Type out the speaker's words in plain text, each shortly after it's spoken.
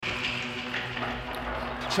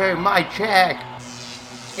2, mic check.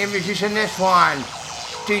 Introducing this one.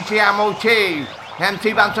 DJ MOT.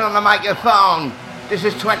 MC Bouncin on the microphone. This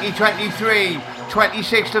is 2023,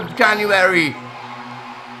 26th of January.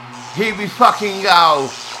 Here we fucking go.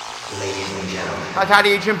 Ladies and gentlemen. I've had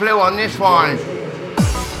Agent Blue on this one.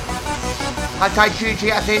 I've had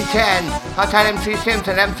GGS in 10. I've had MC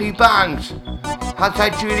Simpson, MC Banks. I've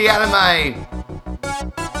had Julie Alamay.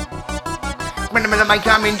 When I'm in the mic,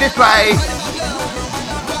 I'm in this way.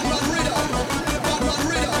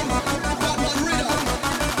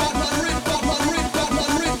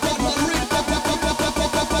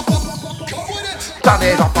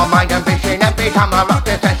 Started off on my ambition. Every time I rock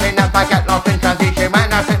the session, if I get lost in transition,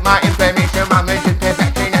 when I fit my information, I'm into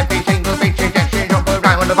perfection. Every single beat suggestion, jump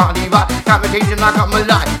around with the body rock. Gravitating like I'm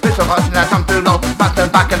alive. This is us and I come through low. Back to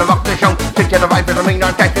back and I rock the show. Stick to the right, but I mean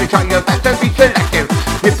on deck to try your best and be selective.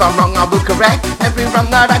 If I'm wrong, I will correct every run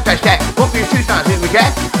that I touch that. Won't be too stars in the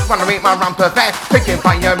get. Wanna make my run perfect. Picking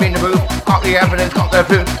fire in the booth. Got the evidence, got the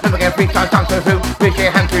proof. Never get free time, time to through. Push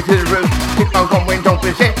your hand through to the roof. Keep on going, don't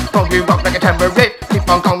resist. Don't you rock like a timber rip. Keep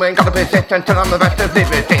on going, gotta persist until I'm the best of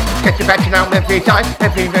liberty. Get you back out every time,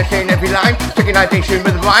 every verse in every line. Synchronization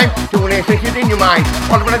with the rhyme, doing it thinking in your mind.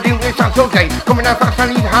 All I wanna do is sound so gay. Coming out fast,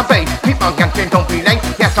 I need to have bass. Keep on dancing, don't be late.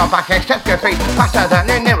 Yes, I'm back, accept your fate. Faster than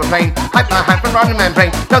an aeroplane. Hyper, on the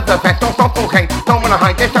membrane. Love the best, don't stop, okay. Don't wanna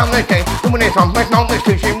hide this on the day. Doing it on with no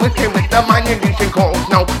exclusion, with the mind illusion calls.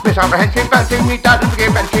 No misapprehension, bouncing me down to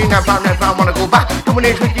get benching. I wanna go back. Doing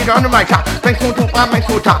it with you on the right track. Makes no talk, makes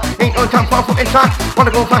no talk. Ain't no time for foot inside.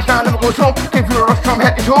 Wanna go fast, I never go slow. Give you a rush from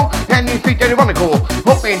head to toe. Any feet that you wanna go.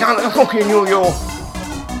 Hook me down like a fucking yo-yo.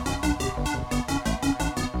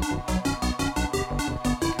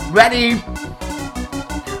 Ready?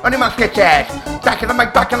 On the musket set. Back in the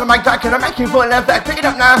mic, back in the mic, back in the mic. You full of that. Pick it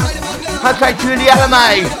up now. I'll say Julie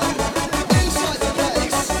Alamay.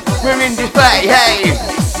 We're in display, hey.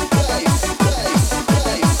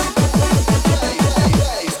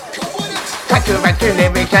 Had to write the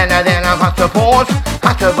lyrics and then I've had to pause.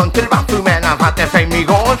 Had to run to the bathroom and I've had to find me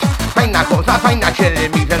goals. Find that goals, I find that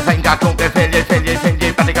chilling me and find that don't fill it.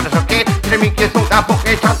 But I gotta suck it. To make you smoke that book,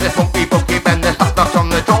 it's time to smoke me book it. And the stuff that's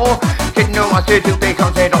on the door. Didn't know what to do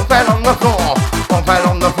because they don't fell on the floor. Don't fell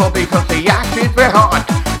on the floor because the ashes were hot.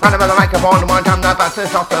 Ran about the microphone one time, the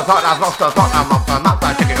bastards off the pot. I've lost the pot, I'm off the map.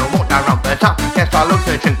 I'm taking a walk down off the top. Yes, I love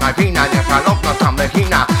to drink my peanut. Yes, I love the Tom the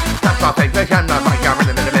Kina. That's my favourite genre, like I'm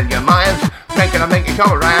in a million miles. Making a make you go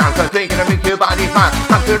around, cause they gonna make your body fine.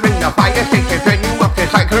 Time to ring the fire station, turn you up to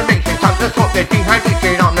circulation. Time to stop the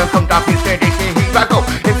dehydration on the come down sedation. Here I go,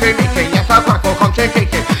 information, yes I back for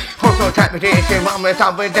concentration. Also trepidation, one with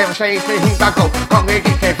time with devastation. Here I go,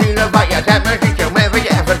 congregation, feel the fire, temptation. Wherever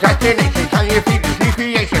you ever destination, can you feel the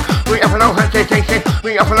recreation? We have no hesitation,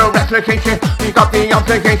 we have no replication. We got the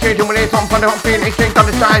obligation, doing it on for the population. Got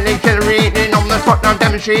the style accelerating on the spot, now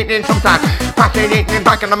demonstrating sometimes. Fascinating,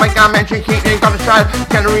 back in the mic, I mentioned keeping. Got the style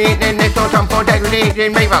generating, there's no time for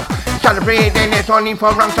degrading. Rave up, celebrating, there's no need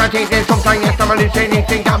for wrong starting. Sometimes yes, I'm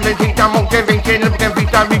hallucinating, gambling, I'm motivation. Living every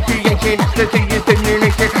time recreation, ecstasy is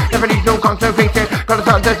stimulation. Never need no conservation, got the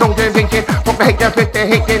style, there's no motivation. Fuck the hate, the fit, the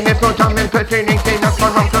hating, there's no time impersonating. That's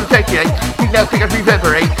why I'm circulating, feel the figures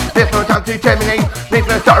reverberate. There's no time to terminate, leave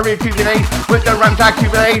the star rejuvenate. With the rhymes I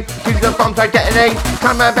accumulate, see the bombs I detonate.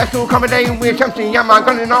 Time my best to accommodate, we're attempting, yeah, I'm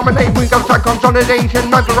gonna nominate. We got side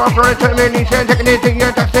consolidation, never offer a termination. Taking it to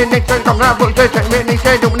your destination, come out with the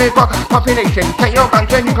termination. Doing it for population, take your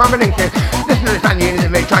bunch and new combination. Listen to the sound, you need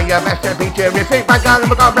to try your best to be terrific. Back down and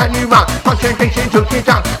we got a brand new mark. Concentration to sit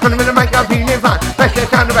down, gonna make the mic up, feeling fine. Best the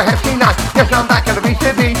sound of a hefty night. Yes, I'm back at the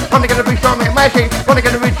BCB, only gonna be strong and mighty. Only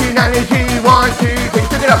gonna reach unity, 1, 2, 3,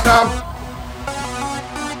 pick it up now.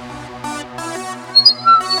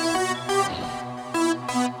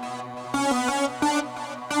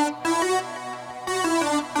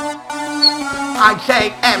 I say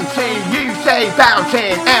MC, you say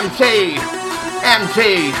Bouncin, MC,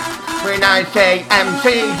 MC. When I say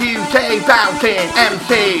MC, you say Bouncin,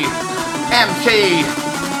 MC, MC.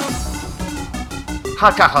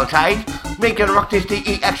 Hold tight, we're gonna rock this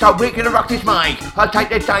DEXO, we're gonna rock this mic. Hold tight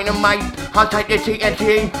the dynamite, hold tight the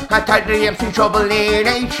TNT, hold tight the MC trouble in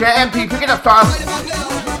HMP. Pick it up fast.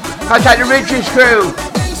 Hold tight the ridge screw.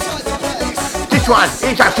 This one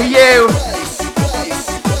is up to you.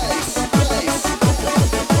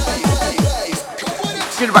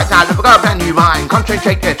 Right now, we've got a brand new rhyme.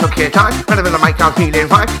 Concentrate there, took your time. Better than the mic, I'm feeling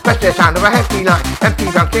fine. Best the sound of a hefty line.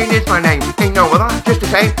 MC Bouncin is my name. Ain't no other, just the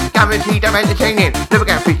same. Guaranteed I'm entertaining. Never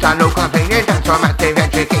get freestyle, no complaining. Dance on massive,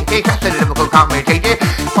 educated. Cast the lyrical commentated.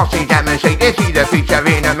 Posse demonstrate, they see the future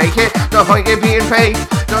in a make it. No point in being fake,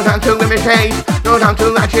 no time to imitate, no time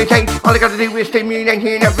to agitate. All I gotta do is stimulate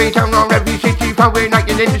in every town or every city. Power night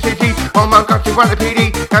in the city, oh my God, you want a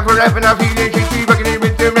PD. And forever now feeling shitty, rocking it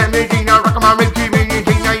with the remedy. Now rock my rib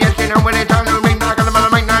community, now yes, you know when it's time to ring. Now I got a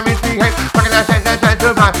mic, now misbehave. Rocking that set,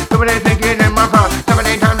 the vibe. Doing it thinking in my prime. 7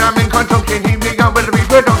 8 time, I'm in consumption. Here we go with the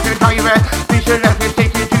reproduction. Tell you where, be selected,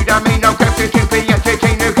 take it to the main. No captain, to be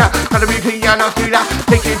entertained. Gotta be clear, not to that.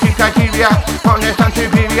 Take it to criteria, honest and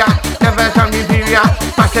superior. Never sound inferior,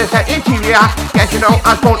 master set interior. Yes, you know,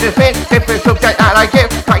 I spawned this bit. Different subject, I like it.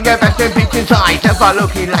 Find your best and beat inside. Never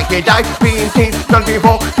looking like you die. Being seen, done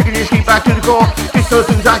before. Taking your sleep back to the core. Just those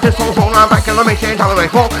things I just hold on. I'm back on the mission. Tolerate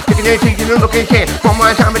for. Taking your teeth, you looking shit. From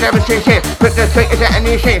my time, we demonstration. Put the straight into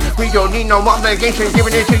any shit. We don't need no obligation.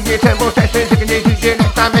 Giving it to you, temple session. Taking it to your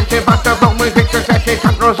next dimension. But the wrong with picture session.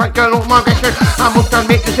 Control cycle on my vision. I'm hooked on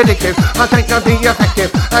make this addictive. I think I'll be effective.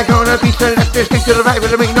 I'm gonna be selective. Stick to the right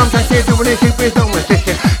with the ring. I'm tested. Doing it super with no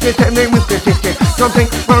resistance. Just tell me with persistence. Something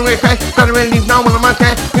wrong with fast. Gotta relieve now one of my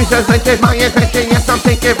tests. Research like this, my infection. Yes, I'm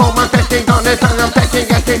thinking for my testing. On this time I'm testing.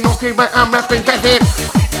 Yes, it's not but I'm representing.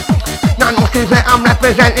 Not nothing that I'm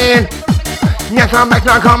representing. Yes, I'm back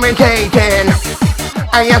now commentating.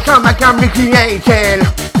 And yes, I'm back I'm recreating.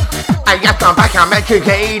 And yes, I'm back I'm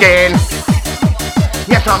educating.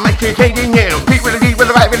 Yes, I'm educating you. Beat with the beat, with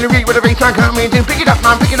the right, with the beat, with the bass I'm coming to. Pick it up,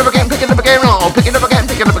 man, pick it up again, roll. Pick it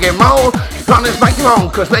up again, roll. Run this microphone,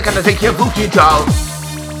 cause we're gonna take your booty control.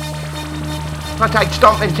 I'll take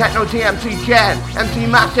Stomping Techno TMC Jen, MC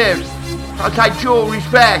Massive. I'll take Joe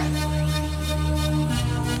Respect.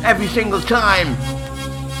 Every single time.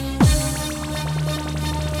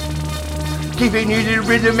 Keeping you the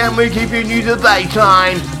rhythm and we're keeping you the bass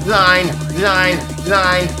line. Line.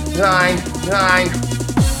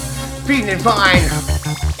 Feeling fine.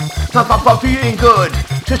 Pop, feeling good.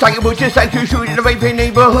 Just like it would, just like you shoot in the raping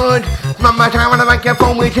neighborhood. Mama time on the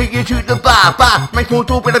microphone, we take you to the bar. Make no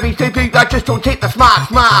talk with a BCP, I just don't take the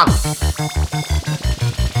smart.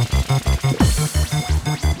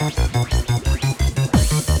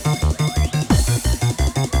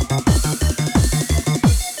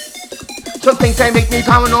 Some things they make me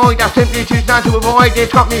paranoid, I simply choose not to avoid.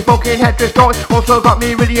 It's got me fucking head destroyed, also got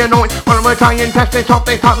me really annoyed. When I'm trying to test this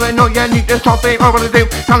topic, paranoid, yeah, need this topic. I wanna do,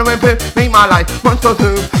 trying to improve, make my life run so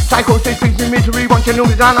through. Psychosis brings me misery, want you know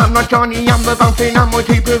that I'm not Johnny, I'm the bouncing, I'm what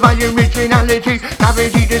you providing originality.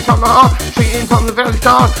 Gravity this on the heart, straight in from the very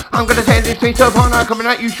start. I'm gonna tear this place apart, I'm coming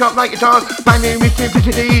at you sharp like a dart. Find me with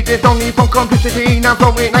simplicity, there's only for complicity. Now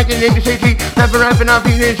throw it like in the city, never ever not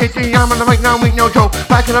feeling city. I'm on the mic now, with no joke,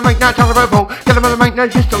 back to the mic now, tell about get them on the mic now,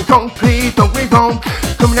 just don't, please don't reform.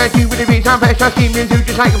 Coming at you with the beats, I'm best, I'm steaming through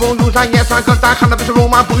just like a ball loose. Yes, I got that kind of a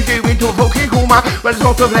room, I push you into a fucking coma. Well, it's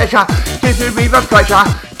also pleasure, this is me blood pressure.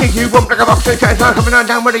 Think you bump like a box of treasure, coming on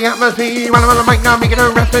down with the atmosphere. When I'm on the mic now, making a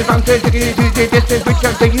restless bounces, taking it to the distance, which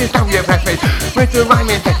I'm taking it down your breakfast. With the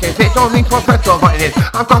rhyming sessions, it's only for pretzel violence.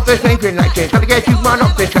 I've got this sleeping like this, gotta get you run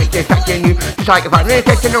off this train, distracting you. Just like a fire,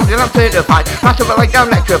 taking over that I'm certified. Master like I'm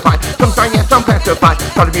electrified, sometimes yes, I'm petrified.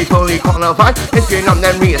 Gotta be fully qualified, if you're not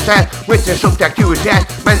then reassess. With the subject you assess,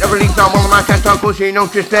 meant to release on one of my tests, I'll push you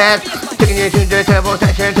notice that. Taking you to the turbo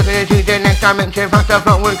session, taking you to the next dimension. Faster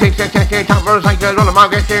flow and kicks and testing, time for a cycle on the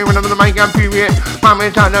market. When I'm on the mic, I'm furious. My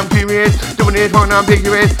mental, I'm furious. Doing this one, I'm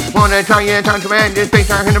ambiguous. Wanna try and time to end this space.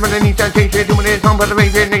 I'm in the need sensation. Doing this on for the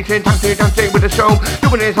raving nation. Time to dance with the show.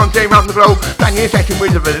 Doing this on day round the globe. Planning a session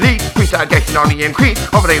with the release. We start getting on the increase.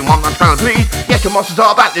 Over there, one man's trying to please. Yes, the monsters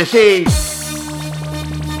are about to see.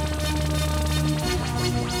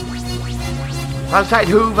 Outside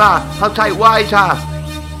Hoover. Outside Whiter.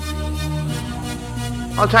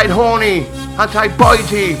 Outside Horny. Outside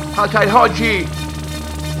Boydie. Outside Hodgie.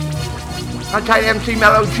 Outside MC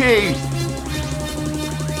Mellow G.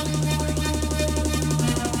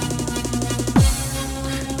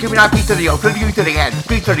 Give me that beat to the O, to the U to the N.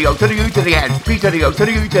 Beat to the O, to the U to the N. Beat to the O, to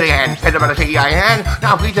the U to the N. Hit about a T-I-N.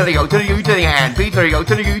 Now beat to the O, to the U to the N. Beat to the O,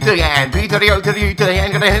 to the U to the N. Beat to the O, to the U to the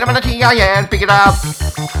N. Gonna hit about a T-I-N. Pick it up.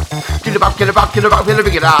 Get it up, get it up, get it up,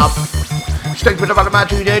 pick it up. Straight with the bottom of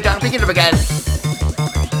the down, pick it up again.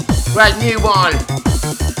 Right, new one.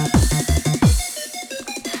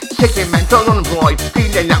 Taking mental unemployed,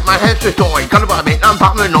 feeling that my head's destroyed. Gotta admit I'm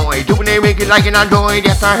paranoid, doing it wicked like an android.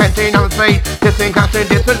 Yes, I had seen on space, different cast in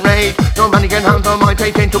different rate. No money can handle my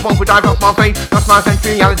face, into one would dive off my face. That's my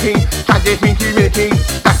sensuality, that is means humility.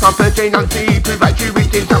 That's my personality, provide you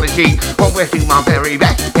with insanity. Won't waste my very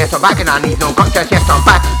best. Yes, I'm back and I need no contest. Yes, I'm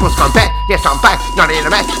back, must confess. Yes, I'm back, not in a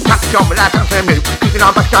mess. Tap the job without a move. Keeping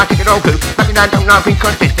on back, start taking all good. Nothing I don't know, be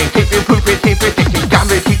consistent. Keep improving, keep persisting.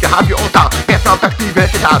 Damn it, keep the have your style. Yes, I'm best be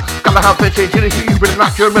versatile. Gotta have versatility with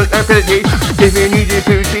natural ability. If you need it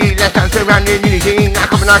to see, let's dance around in unity. Now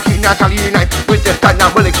come and I see, now tell you unite. With the style,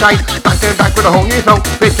 now will excite. Bouncing back with a whole new flow.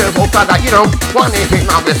 It's a whole style that you know. One is hit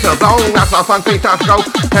my whistle blow. That's my fun face, time to go.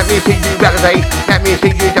 Let me see you elevate. Let me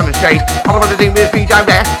see you demonstrate. All I wanna do is be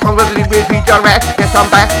direct. All I wanna do is be direct. Yes,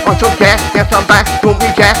 I'm back. On some care. Yes, I'm back. Don't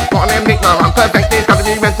be care. Wanna make my run perfect. It's gotta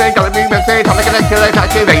be Wednesday. Gotta be Wednesday. Time to get let's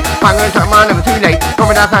activate. I'm gonna time, I'm never too late.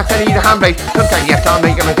 Coming out fast, I need a handbrake. Sometimes, yes, I'll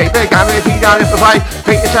make a mistake. But guarantee that it's the fight.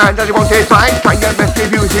 Take the sound, does it want to slide? Try your best to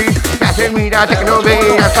do it. Passing me down, taking over.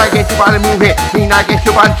 Yes, I get you by the move it. Mean I get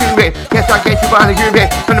you by the tube it. Yes, I get you by the groove it.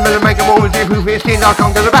 Fundamental make a move it. Improve it. Still not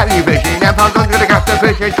on to the value vision. And I'm going to the gas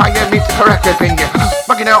vision. Try and meet the correct opinion.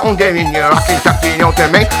 Fucking out on them in your rocking stuff in your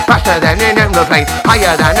domain. Faster than an aeroplane.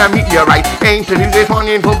 Higher than a meteorite. Aim to do this one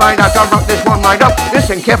in full bind. I'll rock this one right up.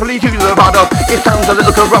 Listen carefully to the bottom. It sounds a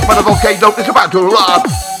little corrupt, but the volcano is about to erupt.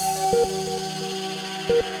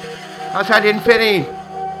 Outside Infinity.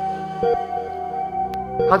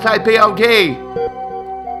 Outside PLD.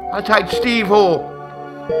 Outside Steve Hall.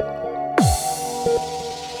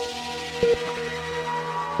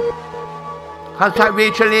 Outside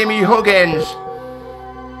Rachel Amy Huggins.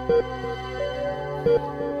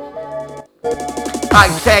 I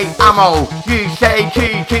say ammo, you say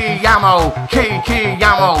TT ammo, TT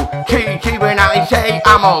ammo, TT when I say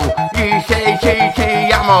ammo, you say TT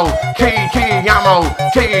ammo, TT ammo,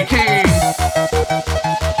 TT.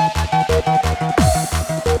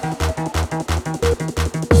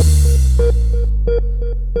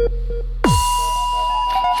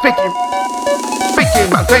 Speaking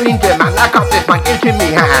my training demand, I got this mic into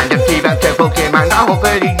me hand. Empty back to Pokemon, I hope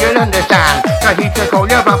that you'll understand. Now he took all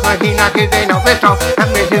your buff, making I give they know this song. And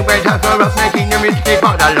making way time for us, making your music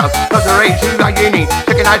part of love. Plus the race who are unique,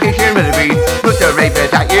 second addition with the beat. Put the ravers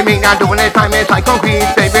that you mean, now doing this time it's like concrete.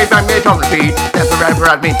 Baby, time is on the beat. That's forever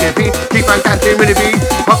I've been to beat. Keep on dancing with the beat.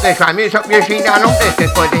 Pop this time is up your sheet, now on this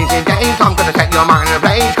for days and days. I'm gonna set your mind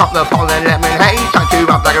ablaze. Got the fallen lemon haze. Touch you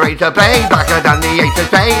up like a razor blade. Blacker than the ace of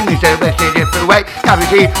spades. New service in a different way.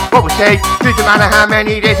 Guaranteed what we say. Doesn't matter how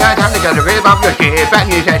many days I time to get a rip of your shit. Bad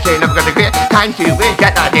news I say never gonna quit. Time to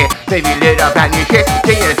get that here. Maybe lit up bad new shit.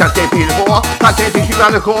 See you just a beautiful. Can't take you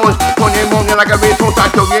around the course. Morning like a resource. I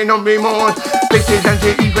show you no remorse. Fixes and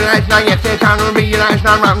to equalize. Now yes, they can't realize.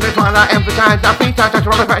 Now round this while I emphasize. I think that's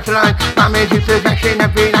what I specialize. I made you perfection.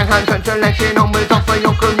 Every night I'm such selection. Almost offer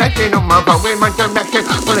your correction. On my phone with my direction.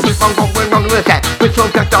 Wanna keep on going on with that. With so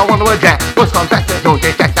just I wanna adapt. What's complex? No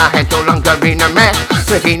detect. I had so long to be a mess.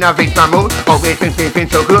 Thinking of it's my mood. Always been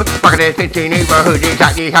so good. Fucking this into neighborhood.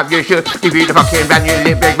 Exactly how you should. Give you the fucking brand new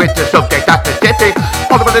living with the subject that's specific.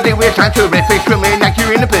 All I'm gonna do is try to terrific. Swimming like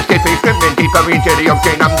you're in the Pacific. Swimming deeper into the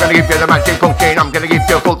ocean. I'm gonna give you the magic potion. I'm gonna give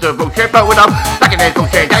you full of bullshit. Blowing up like an air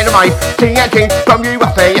bullshit. Dynamite. TNT from you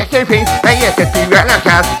I say ASAP. ASAP right now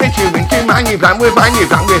can. It's you into my new plan with my new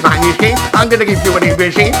plan with my new scheme. I'm gonna give you a new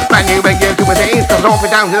regime. Brand new way to a thing. Comes off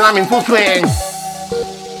and down till I'm in full swing.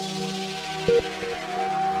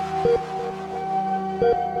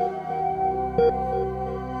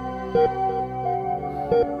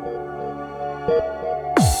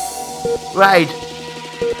 Right,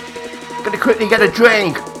 gonna quickly get a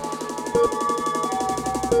drink.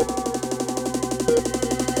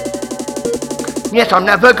 Yes, I'm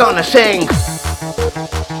never gonna sing.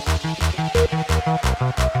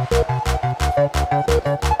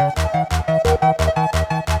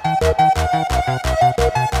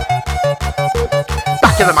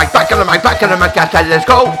 Back of the mic, back of the mic, back of the mic, I said let's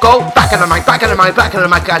go, go. Back of the mic, back of the mic, back of the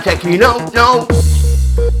mic, I take you, no.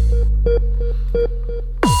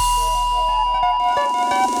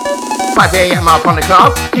 5 a.m. up on the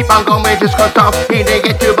clock. Keep on going, just can't stop. Here they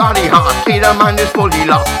get your body hot. See the mind is fully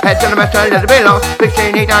lost. Head to the best, a little bit lost.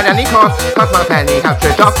 Fixing it at any cost. Cause my penny has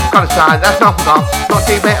to stop. Got a style that's not forgot. Not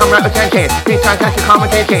deep, I'm representing. Inside that's your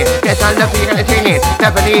commentating. Yes, I love the entertaining.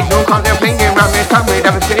 Never need no contemplating. Round this time with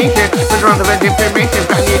devastation. With round of information,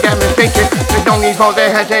 brand new demonstration. There's no need for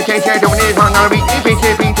the hesitation. Don't need one on a beat. Beat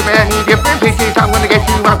to many different places. I'm gonna get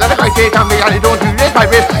you out of the crisis. I'm the don't do this by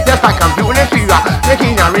risk. Yes, like I'm doing it to you.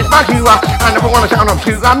 Making a risk by you. I never wanna sound up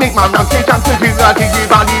to. I make my round take time to do. I take you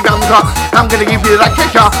body round the clock. I'm gonna give you that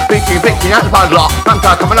kick off. Breaking out the bad law. I'm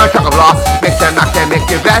talking about a chocolate block. Mix and match and make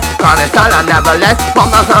you blessed. Got a style I never left.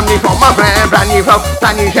 From my family, from my friend. Brand new flow,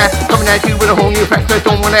 brand new chef. Coming at you with a whole new fresh.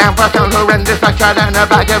 Don't wanna have a sound horrendous. Like shot and a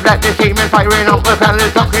bag of that. This team is firing off the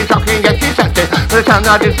fellas. Talking, yes, you sense it. The the times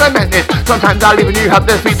I just lament this. Sometimes I leave and you have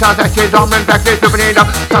the sweet times that kids on and practice, ripping it up.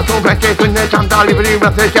 Sounds so precious when the times I leave and you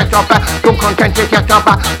have the set off back. Don't content to catch up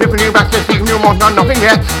back. Ripping you back to see you want nothing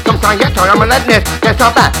yet. Sometimes yes, I'm relentless. That's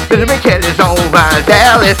not bad. Little bit kid is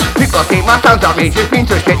overzealous. People see my sounds on me, just being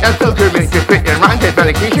so shit. And still could be just spitting rhymes, it's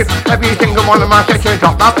medication. Every single one of my sections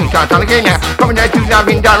drop off and start on again now. Coming there to love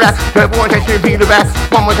indirect. Everyone takes to be the best.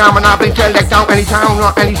 One more time and I'll be select out any town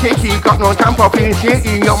or any city. Got no time for feeling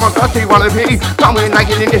shitty. Oh my god, they wanna pity. Coming like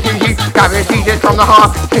it in the city. Gathering this from the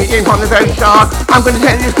heart. Singing from the very start. I'm gonna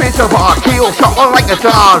tell you spits apart. Kill someone like a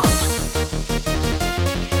star.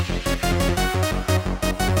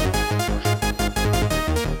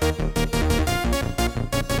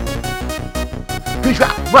 Who's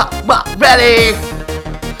ready?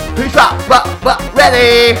 Who's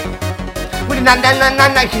ready? With a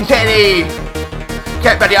nice and steady.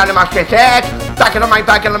 Get ready on the mask set. Back in the mic,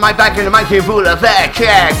 back in the mic, back in the mic, in full effect,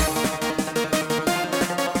 check.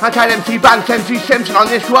 I tell MC Bouncin, MC Simpson on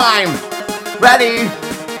this rhyme. Ready?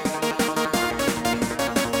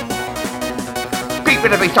 Beat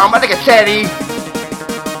with a big sound, but get steady.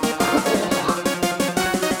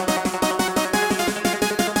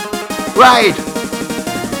 Right.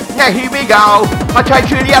 Now here we go. I take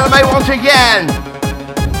you the element once again.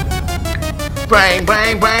 Brain,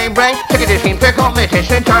 take a team for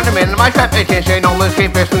competition, turn them into my repetition, almost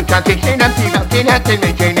keep this food transition, empty melting, head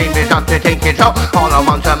imaging, name is up to take control, all I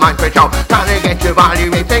want is mind control, trying to get your body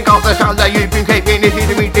rethink all the sounds that you've been craving, it's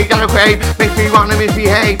easy to meet things that I crave, makes me wanna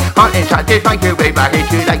misbehave, on inside this microwave, I hit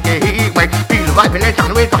you like a heat wave, feel the vibe and the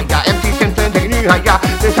sound with fire, MC Simpson taking you higher,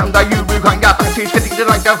 the sound that you require, fancy sitting to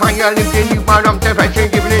like a fire, lifting you out of depression,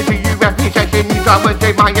 giving it to you every session, you start with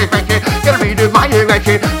take my expression, gotta read my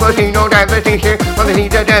direction, pushing no devastation. Wanna see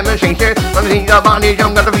the demonstration, wanna see the body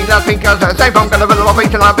jump, gotta be the thinkers and safe, I'm gonna build a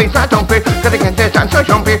face and I'll be sad, don't fit, gotta get this and so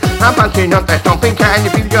jumping, I'm bouncing up that stomping, can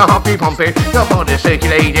you feel your heartbeat pumping, your body's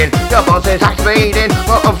circulating, your body's activating,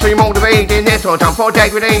 well obviously motivating, there's no time for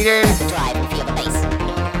degrading. Drive and feel the bass.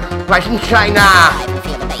 Rise from China, Drive and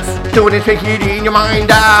feel the bass. do it, take it in your mind,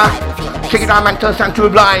 shake it on mental sound to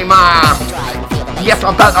blind, yes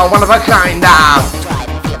I'm better, one of a kind,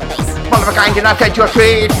 one of a kind, and I said you're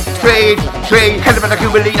straight, hand them and the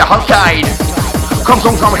Cuba lead the whole side. Come,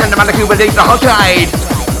 hand them and the Cuba lead the whole side.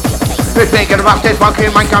 It's making a rock, this funky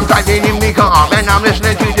mic, I'm driving in me car, and I'm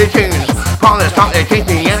listening to the tunes. All the songs they teach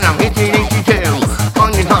me, and I'm hitting 82.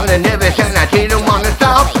 Only time they never said I didn't want to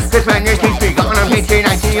stop. This man you teach me, gone, I'm hitting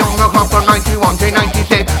 90 on the clock from 91 to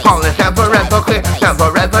 96. All the never ever clear,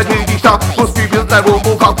 never ever do these stop. Most people that will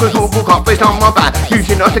walk up is on my back.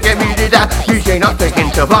 Using us to get me to that, using us to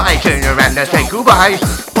can survive. Turn around and say goodbye.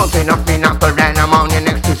 Once they knock me up and I'm on your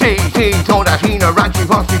next to see. Told I seen her right, she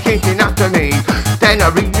wants to chasing after me. Then I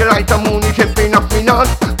realized the moon is tripping off me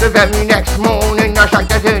nuts. The very next morning I shot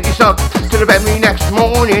the dirty socks. To the very next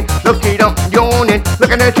morning, looked it up, yawning,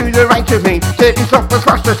 looking her to the right of me. Dirty sock was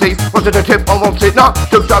fast asleep. Was it a tip or was it not?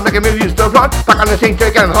 Took time making me use the run. Back on the scene to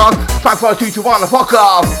get hard. 5, 4, 2, 2, 1, fuck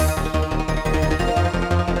off.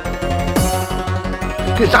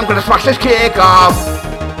 Cause I'm gonna smash this kick off.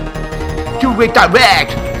 To it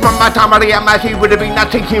direct. From my time on the MIT would have been not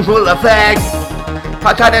taking full effect.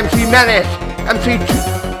 I tried MC Menace, MC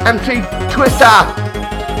Twister,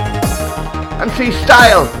 MC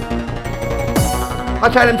Style. I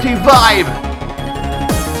tried MC Vibe.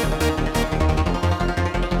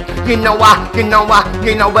 You know we're coming alive.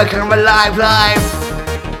 You know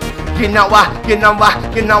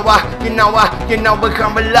we're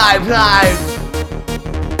coming live.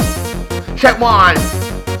 Check one.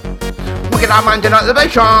 We get our mind in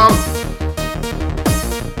elevation.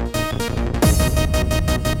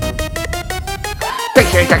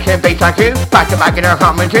 Section, bass like you, back to back in a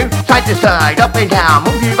common tune, side to side, up and down,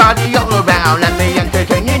 move your body all around, let me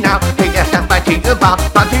entertain you now, take a step back to the bar,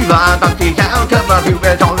 bouncy run, bouncy down, come on,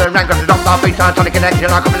 viewers all around, gonna drop off bass on the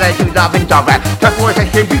connection, I'll come in to the indoor, just for a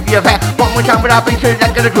section, you be a vet, one more time without bass,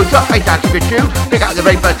 I'm gonna do your face, that's a good shoe, pick out the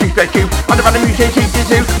vapor, to stretch you, on the music, teach you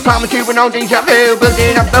to, promise you with no deja vu,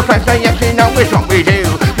 building up the friends, yes, you know it's what we do,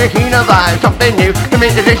 making a vibe, something new, the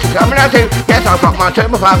musician coming out too, yes, I've got my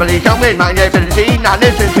turbo family, so with my ability, now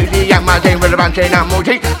listen to the MIT with a bunch of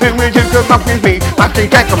emoji. Who will do come up with me? Actually,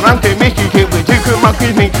 take them round to Missy Two with who come up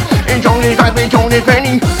with me. Enjoying life, enjoying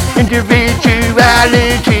any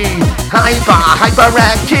individuality.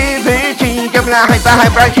 Hyperactivity, giving a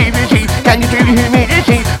hyperactivity. Can you feel the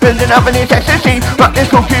humidity? Building up an intensity, but this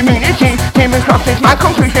whole community. Came across this my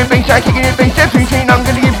conclusion, base, I taking it, base, I'm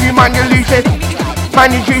gonna give you my illusion. My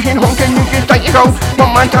nutrition home, can you just take it home? One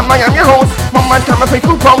more time I am your host, one more time I play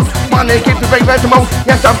full pose. Wanna keep the brave as the most,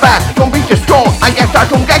 yes I'm back, don't be just strong. I guess I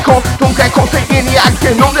don't get caught, take any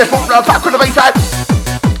action. No, this won't run fuck with the baseline.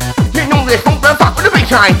 You know this won't run fuck with the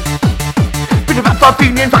baseline. Bit of a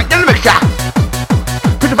feeling fight in the mixture.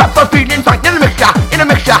 Bit of a feeling fight in the mixture. In a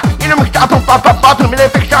mixture, pop, in a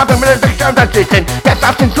fixture, that's it then. Yes,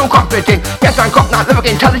 I've been so confident. Yes, I'm got not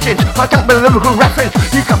living intelligence. I don't believe lyrical reference.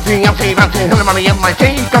 You come to me, I'm saying, hell of a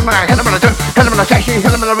MIT. Come on, hell of a session,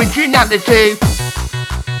 hell of a originality.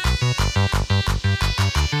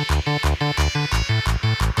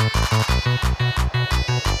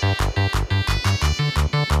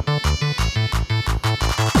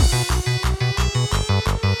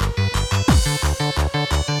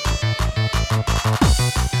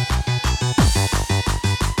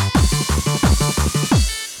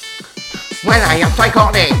 When I am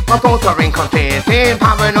psychotic, my thoughts are inconsistent.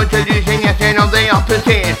 Paranoid delusion, yes, and on the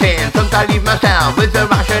opposite. Sometimes I leave myself with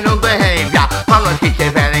irrational behavior. I'm not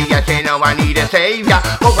schizophrenic, yes, and know I need a savior.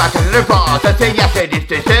 Oh, I tell the boss, I say yes, it is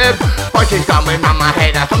deserved. Voices coming round my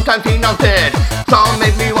head, I sometimes feel altered. Some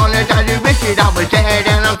make me wanna die to wish it I was dead.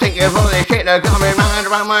 And I'm thinking of all the shit that's coming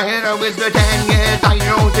round my head with the 10 years. I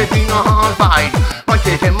know it's been a hard fight.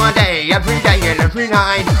 Voices in my day, every day and every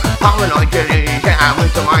night. Paranoid delusion,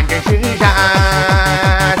 with the mind confusion.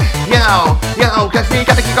 Yo, cause we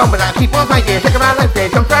gotta keep going, but I keep on fighting. Take around like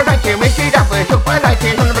this, I'm trying to make it up. So I like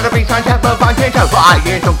it, I'm gonna be trying to find it. So I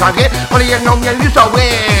get some target, only you know you lose or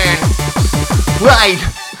win. Right.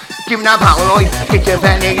 Giving up paranoid,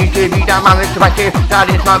 schizophrenic, used to be that man expressive. That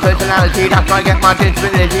is my personality, that's why I get my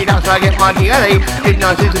disability, that's why I get my DNA. Did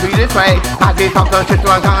not seem to be this way. I did something just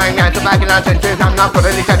one time, yeah, so back in our senses, I'm not for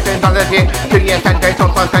any sentimentality. 2 years and days,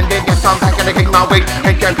 don't spending, yes, I'm back and I kick my weight.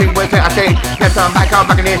 And jumping with it, I say, yes, I'm back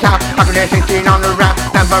in this house, back in this 16 on the rap.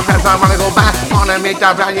 Never, wanna go back, wanna make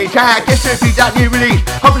that brand new track. This should be that new release,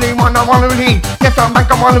 hopefully one I wanna release. Yes, I'm back,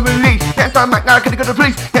 I wanna release. Yes, I'm back, I gotta go to the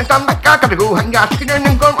police. Yes, I'm back, I gotta go hang out, chicken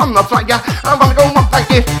and go on the fly, yeah. I wanna go up like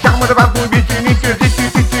this. Down with the bad boy, bitch, you need to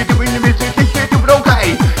doing the business, do it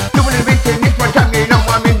okay. Doing the business, this one time, you know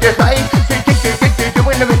I'm in this way.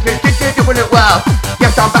 Doing the business, doing it well.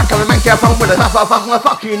 Yes, I'm back on the microphone with a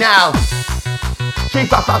fuck you now. See,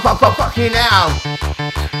 fuck you now.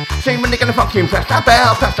 See, when they're gonna fucking press that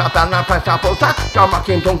bell, now press that button. Don't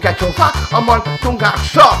fucking don't get too far. I'm on, don't get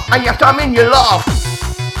stuck. And yes, I'm in your love.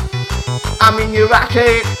 I'm in your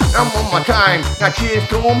attic, and one more time, now cheers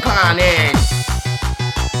to panic.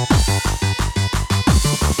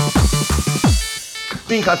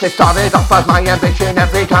 Because it started off as my ambition.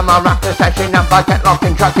 Every time I rap the session up, I get lost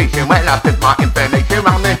in transition. When I put my information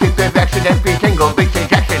around the deep direction, every single beat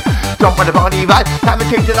injection. Jump with the body vibe,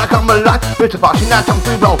 levitating like I'm alive. With the passion that comes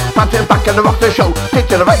through roll, bouncing back and the rock the show. Stick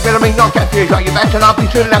to the right, but I mean not get you. Try your best and I'll be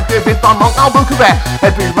selective if I'm wrong, I'll be correct.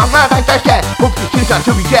 Every run like I said, hope to choose that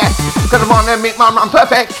to be dead. Cause I wanna make my run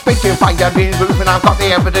perfect. Spitting fire in the roof and I've got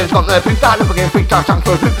the evidence, got the proof. I live against freestyle sounds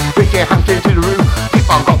for proof. Reach your hands into the roof. Keep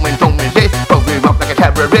on going, don't resist. Don't be rock like a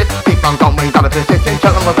terrorist. Keep on going, gotta persist and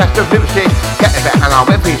tell them the best of lyricists. Get it better now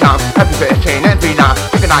every time. Every verse in every line.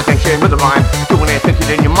 Synchronization with the rhyme. Doing it thinking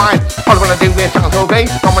in your mind. All I wanna do is sound so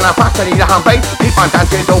great. From when I pass, I need a hand bass. Keep on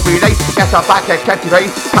dancing, don't be late. Yes, I'm back at catchy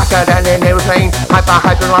race. Faster than an aeroplane. Hyper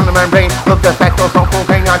on the membrane. Look the best of some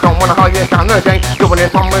cocaine. I don't wanna hire you down the chain. Doing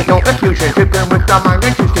it from with no excuses. Sipping with the mind,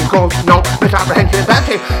 interesting cause no misapprehension. That's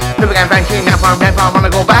it. Never get banking, never wanna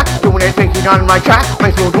go back. Doing it thinking on my track.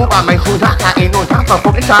 Makes you do, but makes you lack. I ain't no time for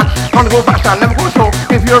fucking time. Wanna go faster, never go slow.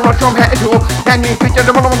 If you're rush from head to toe, then you picture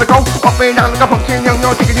the one on the go. Up and down like a pumpkin, young,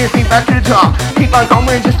 you're taking your feet back to the top. Keep on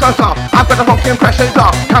going, just don't stop. I've got the pumpkin pressures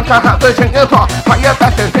off. Can't try how to drink the pot. Try your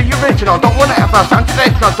best to the original. Don't wanna ever sound to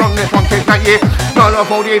this. Not on this one, take that year. Not a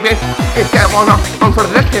 40 bit. If there one up, on for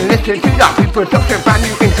the listen to that. Reproduction, brand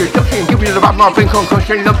new introduction. Give you the bad mob,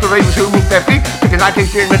 concussion. Love the ravers who move their feet. Taking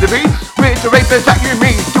citation with the beat. With the rapers that you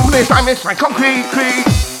meet. Doing this, I'm like concrete.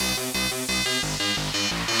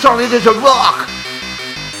 Solid as a rock.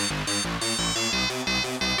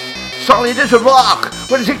 Solid as a rock.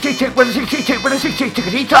 With a 60 tick, with a 60 tick, with a 60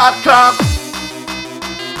 tickety tock.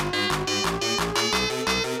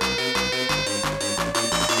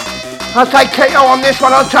 I'll take KO on this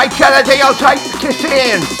one, I'll take Kennedy, I'll take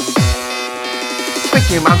Kissin.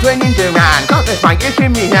 Speaking man's winning demand, got this mic, it's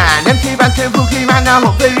in me hand. Empty back to Pookie Man, I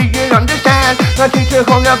hopefully you understand. The teacher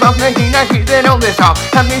called above 19, I keep it all this off.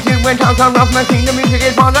 And me too went out on rough 19, the music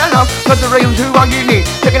is one I love. But the rails who are unique,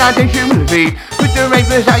 taking out this humility. With the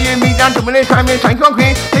ravers that you meet, and doing this time it's like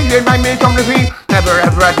concrete. They get my mates on the feet. Never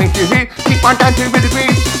ever I think you see. Keep on dancing with the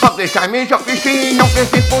beat. Up this time is up your street. Not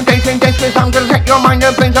this simple dancing dance. I'm gonna set your mind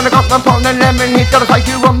up. Things on the cup, the pond and lemon. He's gonna fight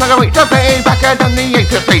you. I'm not gonna wait to play. Back out on the 8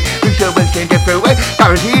 to 3. We should win in different way.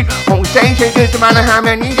 Guaranteed. Won't stay. It doesn't matter how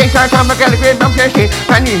many days I come. I gotta quit. I'm guessing.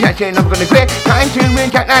 Brand new session. I'm gonna quit. Time to win.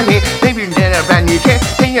 Get that hit. Maybe then a brand new kit.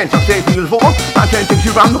 The end of the feels for. I turn things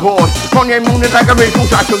around the course. On your moon is like a race.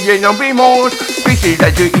 I show you no be more. Species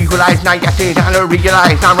that you equalize. Now get it and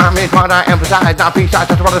realize. I'm ramming what I emphasize. Now peace I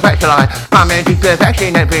just want to specialize. My mental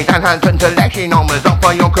perfection and peace and hands and selection. Almost up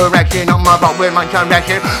for your correction. On my block with my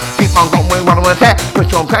direction. Keep on going what I was at. Put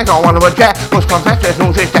some pressure on what I was at. Was confessed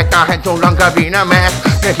no success. I had so long I've been a mess.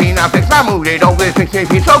 Getting up fix my mood. It always makes me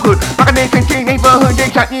feel so good. Back in the 16 neighborhood.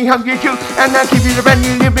 Exactly how you shoot. And I keep you the brand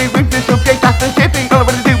new living with the subject. That's specific. All I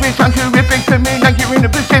want to do is sound terrific to me like you're in the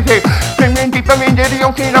Pacific. Swimming deeper into the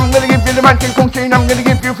ocean. I'm gonna give you the magic function. I'm gonna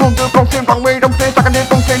give you from the function. Wrong way, don't say stuck in the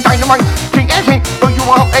function. Dynamite. TSC. But you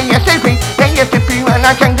want ASAP. ASAP. And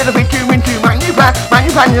I can't get a fit you into my new plan. My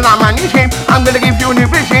new plan and I'm my new scheme. I'm gonna give you a new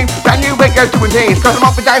regime. Brand new way, go to things. Cause I'm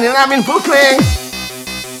up and down and I'm in full swing.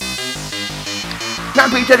 Now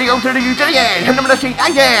P to the O to the U to the N. And I'm gonna sing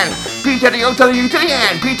again. P to the O to the U to the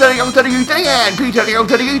N. P to the O to the U to the N. P to the O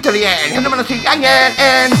to the U to the N. And I'm gonna sing again.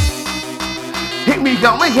 And hit me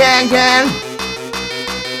go again.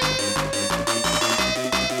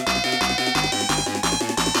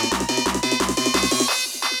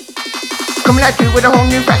 Coming at you with a whole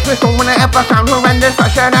new freshness. Don't wanna ever sound horrendous.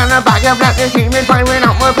 Fresher than a bag of blackness. Demons firing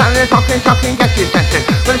out more planets. Talking, get you senses.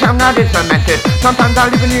 But it's time not implemented. Sometimes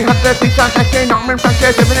I live in you have the pizza section. I'm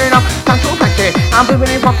impressive, living it up. Sounds so fancy. I'm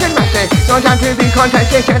living in fucking message. No time to be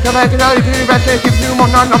contested. Can't come back and I'll live in the restless. Give you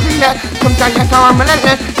more, not nothing yet. Sometimes yes, I'm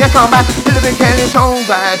relentless. Yes, I'm back. The living can is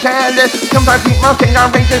over. Tell it. Sometimes people think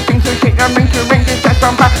I'm racist. Things to shit. I'm into ranges. That's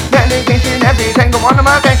on back. Dedication, everything. Go on to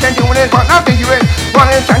my attention. Doing it, what nothing you is.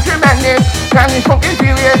 One is trying to tremendous. Time is fucking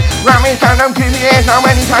furious. Ramming sound I'm curious. How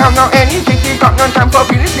many times not any city. Got no time for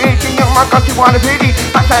being shaking. Oh my god, you want a pity.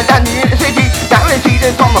 Outside down the inner city. Guaranteed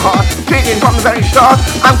it's from the heart. Straight in from the very start.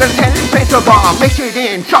 I'm gonna tell this place to bar. Mix it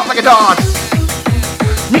in, shot like a dart.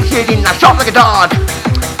 Mix it in, now shot like a dart.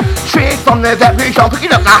 Straight from the very start. Pick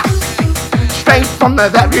it up now. Straight from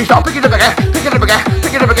the very start. Pick it up again. Pick it up again.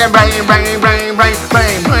 Pick it up again. Brain.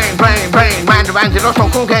 Round it also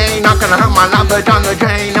cocaine. Not gonna have my love down the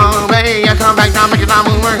drain. No way. Yes, I'm back now. Making I'm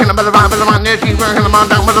working about the vibe of the man. There's he's working them on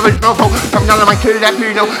down with the original folk. Come down the mic to let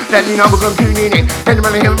me know. Let me know we're gonna tune in. Hit him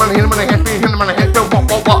on the head, hit him on the head, hit him on the head.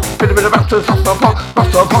 Walk. Bit of bounce to the top of the pot.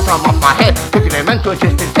 I'm off my head. Kicking it mental,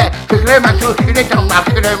 just in set. Kicking it mental, kicking it down now.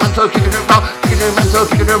 Kicking it mental, kicking it down. Kicking it mental,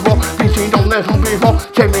 kicking it raw. Been seen on this one before.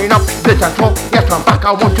 Chaining up this and talk. Yes, I'm back.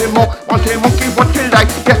 I want it more. Want it more. Keep what you like.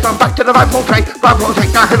 Yes, I'm back to the vibe portrait. Vibe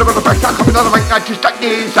portrait. I hit him on the first. I come another mic. I just like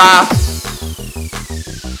this.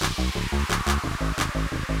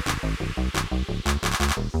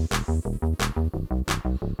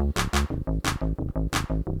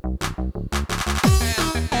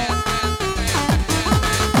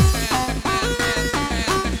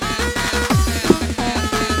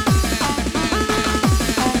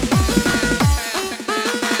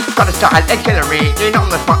 Got a style accelerating on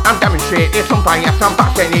the spot, I'm demonstrating something, yes, I'm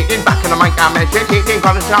fascinating. Back in the mic, I'm meditating.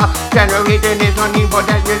 Got a style generating, there's no need for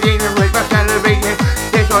demonstrating, with accelerating.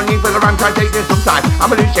 There's no need for the rhyme translating sometimes.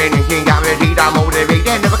 I'm hallucinating, guaranteed, I'm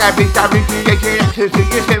motivated. Never get beat, I'm recreating, access to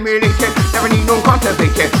your stimulation. Never need no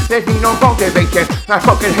contemplation, there's need no motivation. I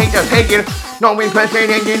fucking hate us hating. No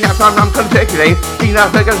impersonating, that's what I'm consecutively. See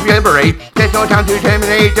that figures liberate. There's no time to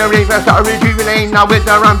terminate. The reverse start rejuvenate. Now with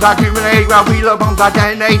the rhymes I accumulate. While we love bombs I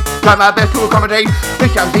detonate. Try my best to accommodate.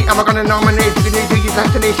 This shall see, I'm gonna nominate. You can need to use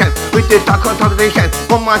destination. With this start consolidation.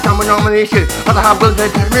 One more time with nomination. Other half will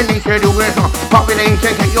determination. Do it on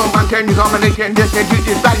population. Take your man, turn your combination. This and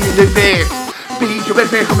this value the big. Beat you with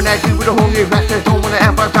me, coming at you with a whole new message. Don't wanna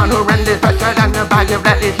ever sound horrendous. Better than the bag of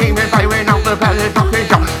that is demon firing out the pallet. Talking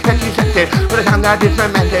shot, get you sensitive. But the time that is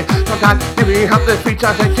fermented. Sometimes if we have the speech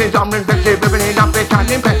of sections, I'm infected. Living it up, it's time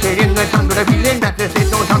invested. In the time with a feeling that there's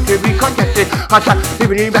no time to be congested. I start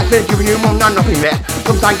living you message, giving you more, not nothing less.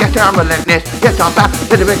 Sometimes yes, I'm relentless. Yes, I'm back.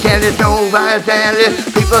 Little bit careless, no overzealous.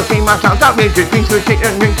 People see my sounds outrageous. Being so sick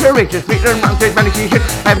and being courageous. Written mounted medication.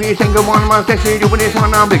 Every single one of my sexually doing this one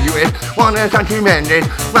ambiguous. One is tremendous,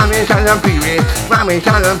 rhyming sound and furious, rhyming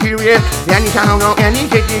sound and furious. Any sound, no, any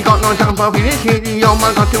city, got no time for feeling shitty. Oh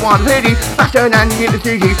my god, to one pity, faster than the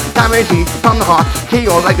industry. Damage from the heart,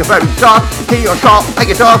 kill like a very start, kill sharp like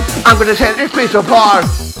a dog. I'm gonna set this place apart.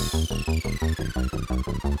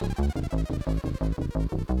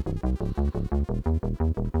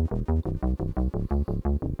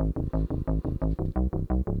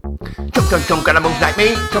 chum, gotta move like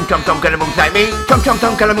me. Chum, gotta move like me. Chum,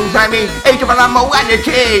 gotta move like me. Age of more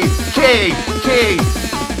energy.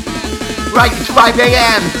 Right, it's 5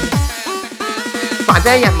 a.m. 5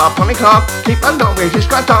 a.m. up on the clock. Keep on going, just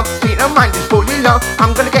got up. See no mind is fully low.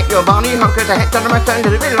 I'm gonna get your body hot, cause I hit on my tongue a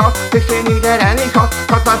little bit low. If you need at any cost,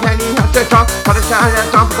 cost my penny has to talk. For the side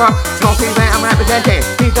that's on the clock. Don't feel that I'm representing.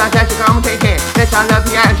 These are just commentating. Let's I love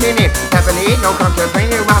the attitude. Never need no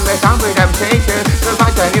contemplating. Around the sound with devastation. The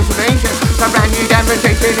fight and information. Some brand new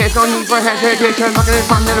demonstration. There's no need for hesitation. Fucking this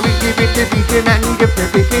one that'll be beating and need different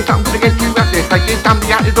pieces. I'm gonna get you at this. Like this, I'm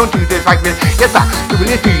the attitude. Don't do this like this. Get back.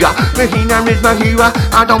 Doing it to ya. Machine and rhythm here.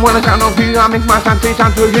 I don't wanna sound no fear, I make my sound say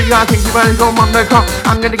sound to you. I think you better go on the clock.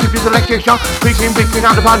 I'm gonna give you the lecture shock. Freaking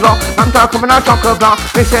out the padlock. I'm talking when I talk about.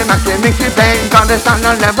 They say my shit makes it bang. Understand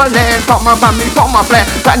the level end. Pop my bummy, pop my flare.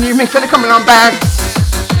 Brand new mix and coming on back.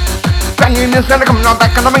 Brand new mix and coming on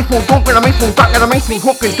back. And I make me talk, and I make me talk, and I make me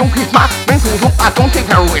hook. And don't keep my make me hook. I don't take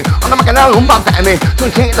heroin. I'm not gonna lump up at me.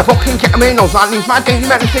 Don't take the fucking ketamine. No, I need my daily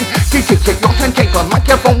medicine. Tick, your turn, take on my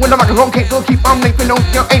telephone with a microphone cable. Keep on making no,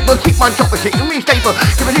 you're able. Keep on chopping shit. You me stable.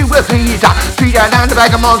 Give it you with please. Feed her down the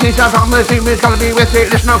bag of Maltese. I'm the same as gonna be with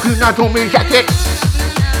it. Listen, no, cool, not to me, check it.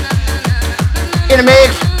 In a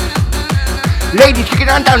mix. Ladies kicking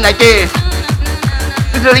on down like this.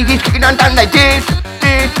 The ladies kicking on down like this.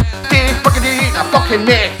 Fucking it in a fucking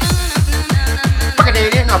mix. Fucking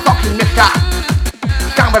it in a fucking mix.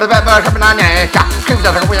 Down by the river, coming on there. Give it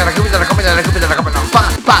a coming on.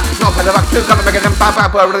 Back. No, for the back, two gonna make it in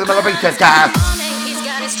back, He's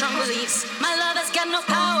got his strong beliefs. My lover's got no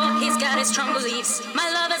power. He's got his strong beliefs. My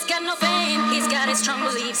lover's got no fame. He's got his strong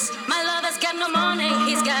beliefs. My lover's got no money.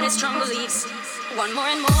 He's got his strong beliefs. Want more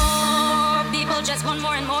and more. People just want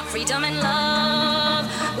more and more freedom and love.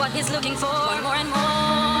 What he's looking for. Want more and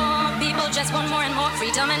more. People just want more and more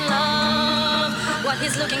freedom and love. What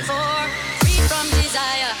he's looking for. Free from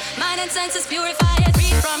desire. Mind and senses purify it.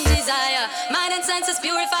 Free from desire. Mind and senses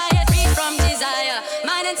purify it. Free from desire.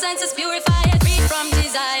 Mind and senses purify it. Free from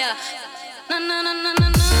desire. Na na na na na na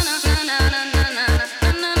na na na.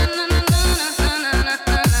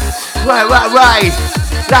 Right.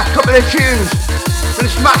 Last couple of tunes. Gonna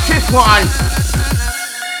smash this one.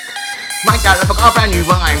 Might got a brand new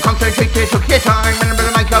rhyme. Concentrate, took your time. And I'm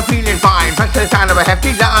gonna make you feeling fine. Press the sound of a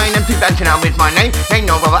hefty line. And people dancing out with my name. Ain't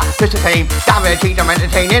no brother, just the same. Guaranteed I'm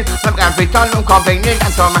entertaining. I'm gonna be done, I'm complaining.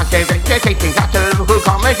 Dance on my stage, entertaining. That's a Liverpool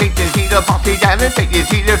commentating. See the party demonstrating.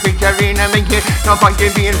 See the feature in and make it. No point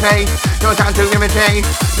in being paid. No time to imitate.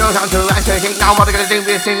 No time to entertain. Now what I gonna do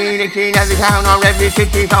is simulating every town or every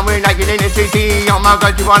city. Somewhere like it in the city. Oh my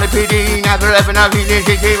God, you want a pity. Never ever know feeling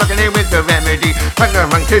city. Rocking it with the remedy. Run the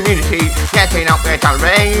wrong community. Yes, ain't out there, tell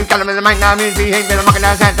me. Tell me the mic now, means behave. I'm not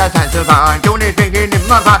gonna send that sense of fun. Doing it, thinking in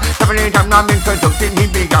my heart. Every time I'm in control, he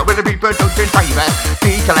be out with the people, don't say favor.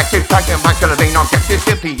 Be collective, track and back to the vein, objective,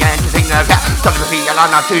 simply, and to sing the gap. Tell me,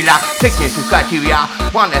 I'm not too loud. Sickness is criteria.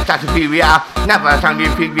 One that's superior. Never sound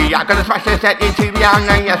inferior. Gonna smash the set interior.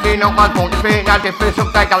 Now, yes, you know my point is being a different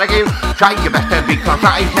something I gotta give. Try your best to be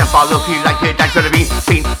concise and follow you like it. That's gonna be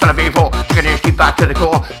seen, gonna be for. You're gonna keep back to the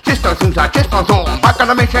core. Just on things like just on song. Back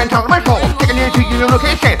on the mission, tell my phone. Taking you to your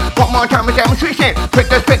location. One more time with demonstration. Quick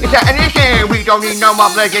the spigot to ignition. We don't need no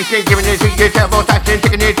obligation. Giving it to yourself or touching.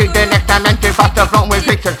 Taking it to the next dimension. Faster flow with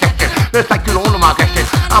fixed section. Let's like you all of my questions.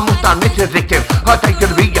 I must admit it's addictive. I think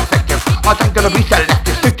it'll be effective. I think it'll be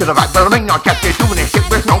selective. Stick to the right, but I may not get it. Doing this shit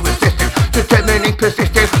with no resistance. Determining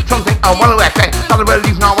persistent. Something I wanna access. Gotta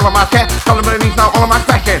believe not all of my set. Gotta believe not all of my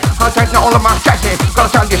questions. I think not all of my stressing. Gotta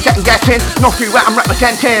sound your second guessing. Not see where I'm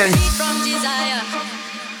representing.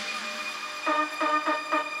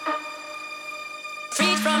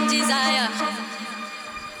 Freed from desire.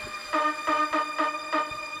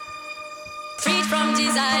 Freed from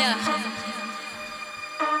desire.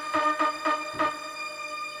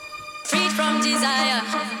 Freed from desire.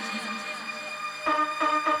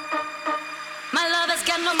 My lover's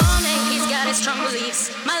got no money, he's got his strong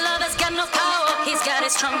beliefs. My lover's got no power, he's got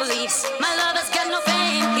his strong beliefs. My lover's got no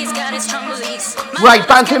fame, he's got his strong beliefs. Right,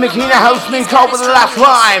 Bouncin helps me cope with the last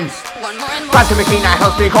rhyme. Bouncin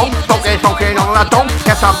helps me cope. Smoking on that dome.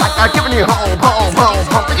 Yes, I'm back, I'm giving you home.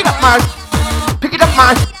 Pick it up, man. Pick it up,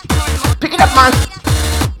 man. Pick it up, man.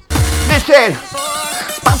 Listen.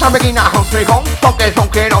 Bouncin helps me cope.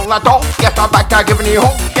 Smoking on that dome. Yes, I'm back, I'm giving you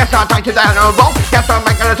home. Yes, I'm tight to down a rope. Yes, I'm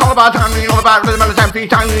back, and it's all about time. All about rhythm and the tempi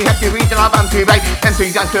time. We have to read and I'm anti-bait.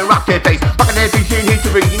 MC's anti-rocket face. Fucking every scene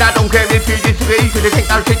history. And I don't care if you disagree. Cause you think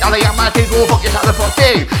that shit all I am, I take all fuck yourself the fuck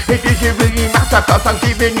day. It is you really matter. Cause I'm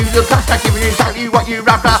giving you the past. I'm giving you exactly what you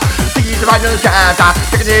after. See the final chapter.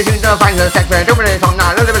 Taking it in the final segment. Doing it on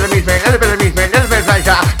now. A little bit of amusement, a little bit of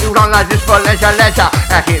pleasure. You don't life just for leisure.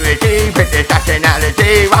 Activity, fitness,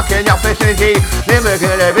 nationality, rocking your vicinity.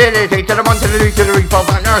 Lyrical ability to the one to the root to the reef of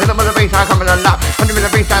partner. Some of the bass are coming alive. Under the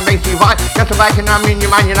bass and bass you vibe. Just a back and I'm in your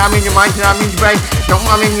mind, and I'm in your mind, and I'm in your brain. No,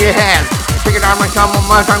 I'm in your head. Take it out my time on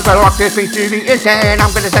my time, gonna rock this beat to the insane. I'm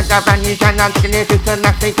gonna set up and you shine, I'm taking it to the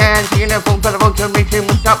next they can. Seeing a phone for the vote to reach him,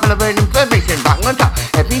 what's up, elevating information, bang on top.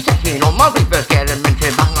 Every section on my papers, get them into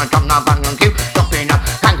bang on top, now bang on cue. Jumping up,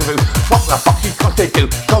 kangaroo, what the fuck you constitute?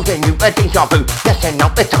 Something new, a deja vu. Yes and no,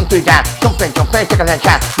 it's time to dance. Something, take a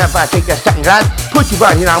chance. Never take a second glance. Put your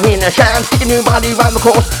body down in a chance. Take a new body round the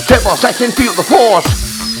course. Triple section, feel the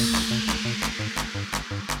force.